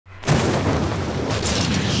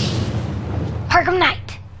Parkham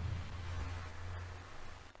Knight.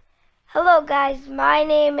 Hello guys, my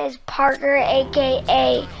name is Parker,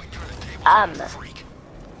 aka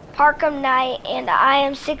Parkham Knight, and I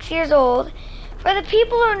am 6 years old. For the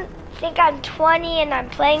people who think I'm 20 and I'm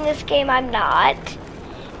playing this game, I'm not.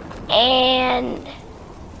 And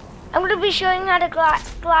I'm going to be showing you how to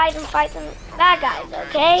glide and fight some bad guys,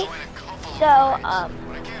 okay? So,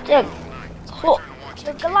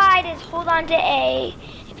 the glide is hold on to A.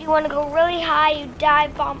 If you want to go really high, you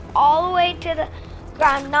dive bomb all the way to the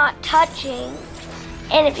ground, not touching.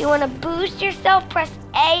 And if you want to boost yourself, press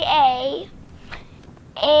AA.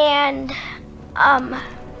 And,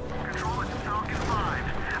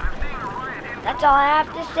 that's all I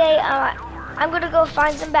have to say. I'm going to go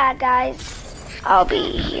find some bad guys. I'll be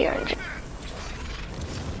here in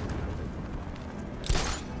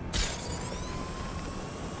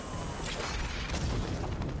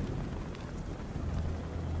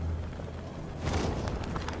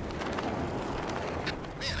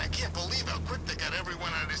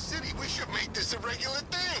We should make this a regular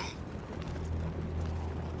thing.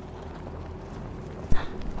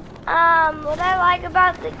 What I like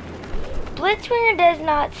about the Blitzwinger does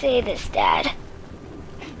not say this, Dad.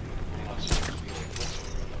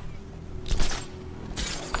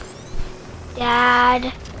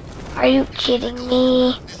 Dad, are you kidding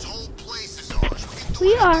me? This whole place is ours.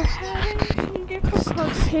 We are having some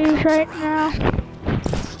difficulties right now.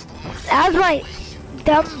 That's my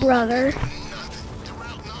dumb brother.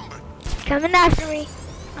 Coming after me.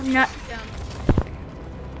 I'm not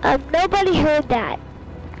dumb. Nobody heard that.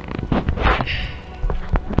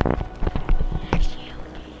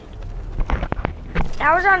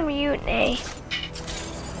 That was on mute, eh?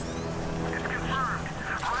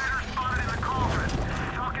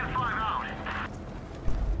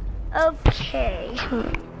 Okay.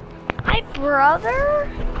 My brother?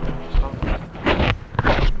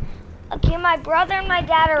 Okay, my brother and my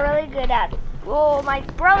dad are really good at it. Well, my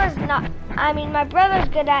brother's not. I mean, my brother's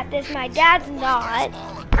good at this. My dad's not.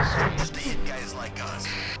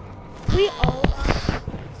 We all are.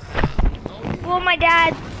 Well, my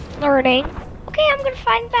dad's learning. Okay, I'm gonna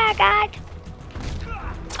find bad guy.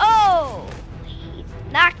 Oh, he's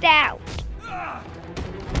knocked out.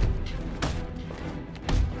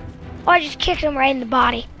 Oh, I just kicked him right in the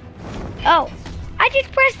body. Oh, I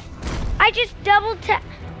just pressed A.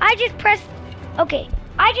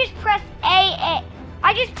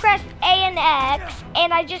 I just pressed A and X,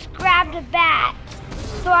 and I just grabbed a bat.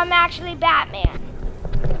 So I'm actually Batman.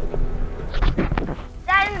 Is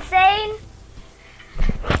that insane?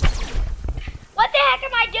 What the heck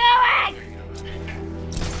am I doing?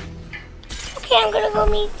 Okay, I'm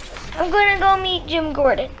gonna go meet Jim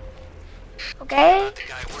Gordon. Okay? The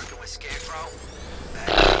guy working with Scarecrow?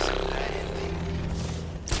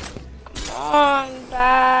 Come on,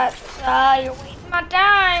 Bat. You're wasting my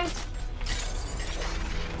time.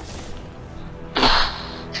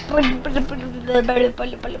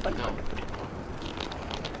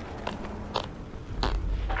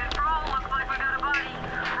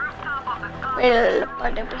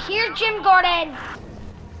 Here's Jim Gordon.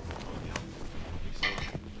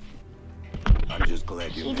 I'm just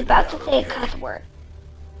glad you. He's about to say a cuss word.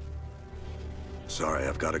 Sorry,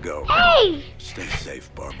 I've got to go. Hey! Stay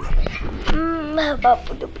safe, Barbara.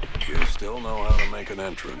 You still know how to make an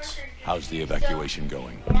entrance. How's the evacuation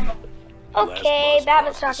going? Okay,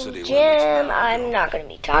 Batman's talking to Jim. I'm not going to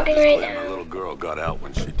be talking right now. My little girl got out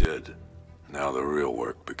when she did. Now the real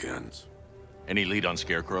work begins. Any lead on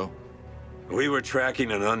Scarecrow? We were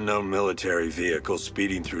tracking an unknown military vehicle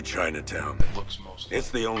speeding through Chinatown. It's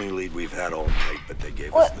the only lead we've had all night, but they gave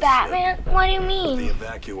us What, the Batman? slip. What do you The mean?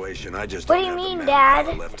 evacuation, I just What don't do you have the mean, manpower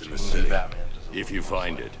Dad? left in the city. If you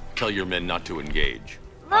find it, tell your men not to engage.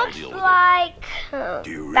 Looks deal with it. like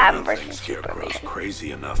Do you Batman really think versus Scarecrow's Superman.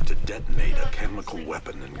 crazy enough to detonate a chemical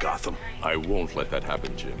weapon in Gotham? I won't let that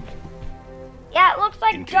happen, Jim. Yeah, it looks In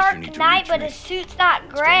like case you Dark need to Knight, reach but me. his suit's not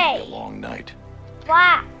It's going to be gray. a long night.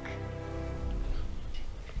 Black.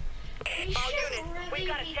 All units, we've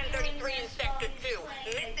got a 1033 in Sector 2.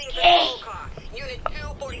 Missing Hey. patrol car. Unit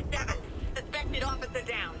 247. Suspected officer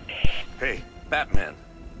down. Hey, Batman.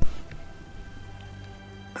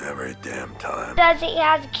 Every damn time. Does he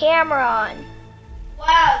has a camera on?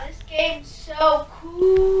 Wow, this game's so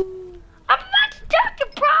cool. I'm about to talk to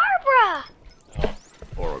Barbara.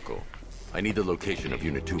 Oracle, I need the location of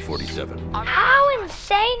Unit 247. How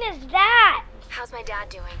insane is that? How's my dad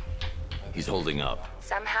doing? He's holding up.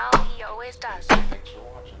 Somehow, he always does.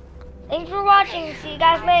 Thanks for watching. See you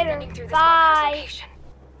guys later. Running through this bunker's Bye. location.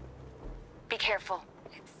 Be careful.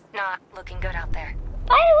 It's not looking good out there.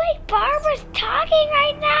 By the way, Barbara's talking right